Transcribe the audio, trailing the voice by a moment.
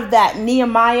have that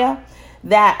Nehemiah,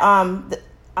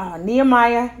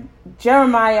 Nehemiah,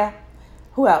 Jeremiah,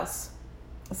 who else?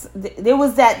 There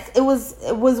was that. It was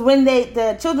when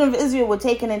the children of Israel were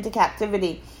taken into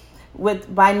captivity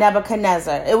by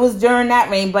Nebuchadnezzar. It was during that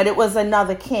reign, but it was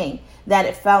another king that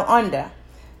it fell under.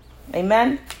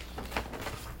 Amen.